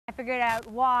figured out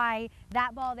why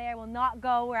that ball there will not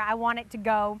go where I want it to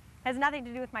go. It has nothing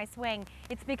to do with my swing.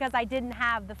 It's because I didn't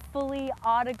have the fully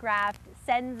autographed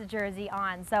Sens jersey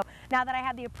on. So now that I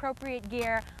have the appropriate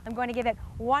gear, I'm going to give it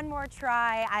one more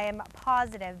try. I am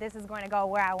positive this is going to go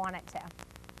where I want it to.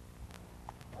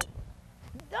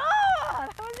 Oh,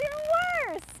 that was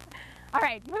even worse. All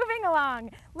right, moving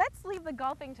along. Let's leave the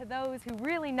golfing to those who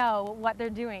really know what they're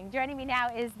doing. Joining me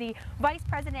now is the Vice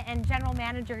President and General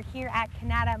Manager here at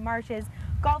Kanata Marches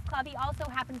Golf Club. He also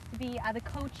happens to be the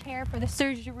co-chair for the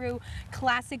Serge Giroux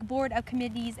Classic Board of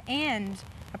Committees and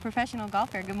a professional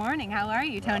golfer. Good morning. How are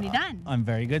you, Tony Dunn? I'm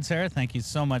very good, Sarah. Thank you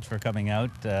so much for coming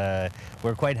out.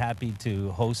 We're quite happy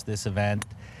to host this event.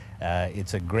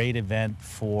 It's a great event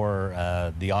for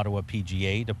the Ottawa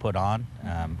PGA to put on.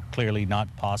 Clearly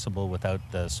not possible without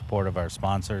the support of our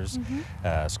sponsors.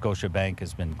 Scotiabank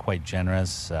has been quite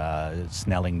generous,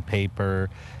 Snelling Paper,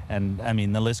 and I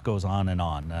mean the list goes on and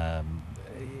on.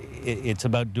 It's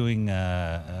about doing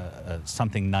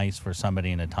something nice for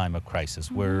somebody in a time of crisis.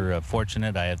 We're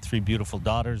fortunate. I have 3 beautiful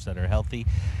daughters that are healthy,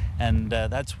 and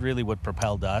that's really what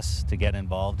propelled us to get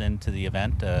involved into the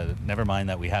event. Never mind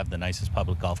that we have the nicest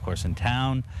public golf course in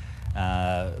town,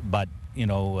 but you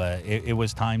know, it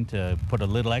was time to put a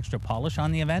little extra polish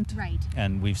on the event. Right.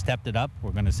 And we've stepped it up.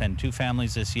 We're going to send 2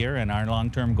 families this year, and our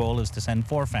long-term goal is to send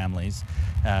 4 families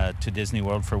to Disney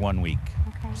World for 1 week.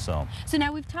 Okay. So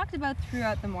now we've talked about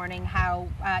throughout the morning how,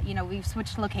 you know, we've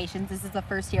switched locations. This is the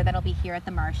first year that'll be here at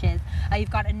the Marshes. You've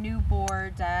got a new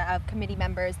board of committee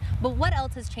members. But what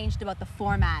else has changed about the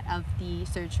format of the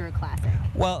Serge Giroux Classic?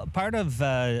 Well, part of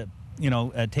you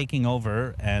know, taking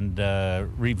over and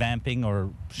revamping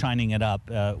or shining it up,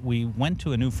 we went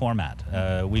to a new format.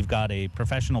 We've got a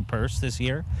professional purse this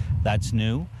year. That's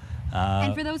new.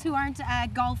 And for those who aren't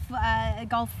golf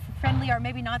friendly or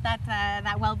maybe not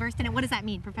that well versed in it, what does that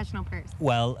mean, professional purse?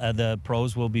 Well, the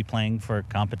pros will be playing for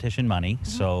competition money,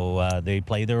 so they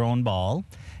play their own ball,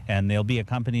 and they'll be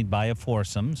accompanied by a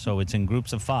foursome, so it's in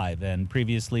groups of 5. And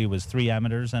previously it was 3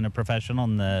 amateurs and a professional,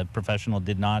 and the professional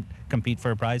did not compete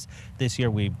for a prize. This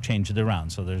year we've changed it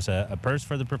around, so there's a purse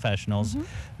for the professionals.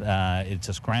 It's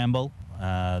a scramble.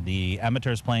 The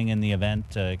amateurs playing in the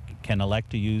event can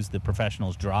elect to use the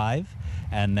professionals' drive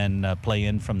and then play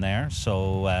in from there.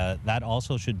 So that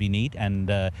also should be neat. And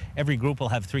every group will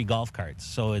have 3 golf carts.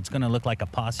 So it's going to look like a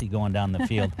posse going down the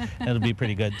field. It'll be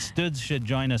pretty good. Studs should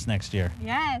join us next year.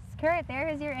 Yes. Kurt, there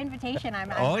is your invitation. I'm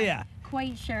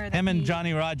quite sure that him and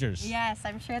Johnny Rogers. Yes,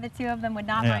 I'm sure the 2 of them would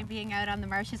not mind being out on the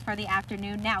Marshes for the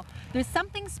afternoon. Now, there's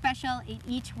something special in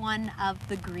each one of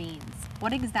the greens.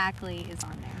 What exactly is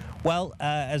on there? Well,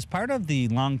 as part of the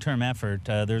long-term effort,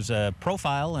 there's a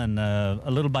profile and a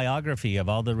little biography of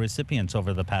all the recipients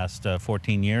over the past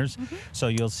 14 years. So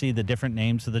you'll see the different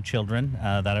names of the children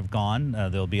that have gone.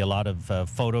 There'll be a lot of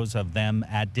photos of them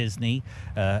at Disney,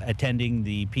 attending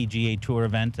the PGA Tour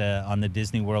event on the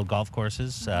Disney World golf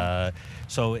courses.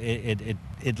 So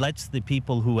it lets the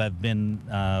people who have been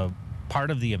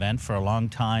part of the event for a long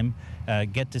time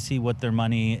get to see what their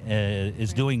money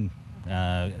is doing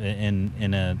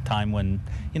in a time when,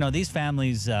 you know, these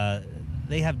families,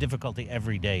 they have difficulty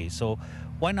every day. So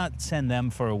why not send them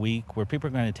for a week where people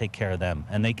are going to take care of them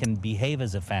and they can behave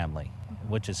as a family,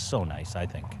 which is so nice, I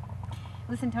think.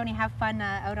 Listen, Tony, have fun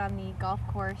out on the golf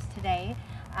course today.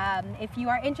 If you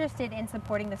are interested in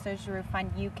supporting the Serge Giroux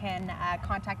Fund, you can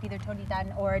contact either Tony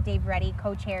Dunn or Dave Reddy,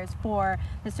 co-chairs for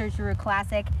the Serge Giroux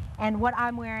Classic. And what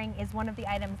I'm wearing is one of the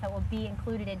items that will be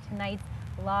included in tonight's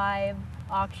live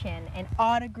auction, an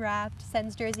autographed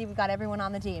Sens jersey. We've got everyone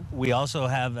on the team. We also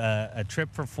have a trip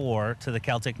for 4 to the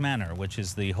Celtic Manor, which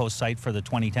is the host site for the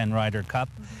 2010 Ryder Cup.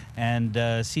 And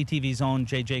CTV's own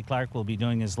J.J. Clark will be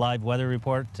doing his live weather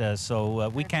report. So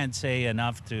we can't say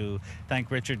enough to thank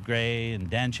Richard Gray and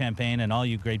Dan Champagne and all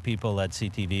you great people at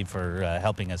CTV for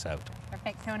helping us out.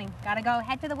 Perfect, Tony. Gotta go.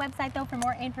 Head to the website, though, for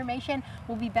more information.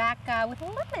 We'll be back with a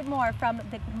little bit more from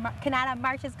the Kanata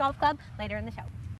Marches Golf Club later in the show.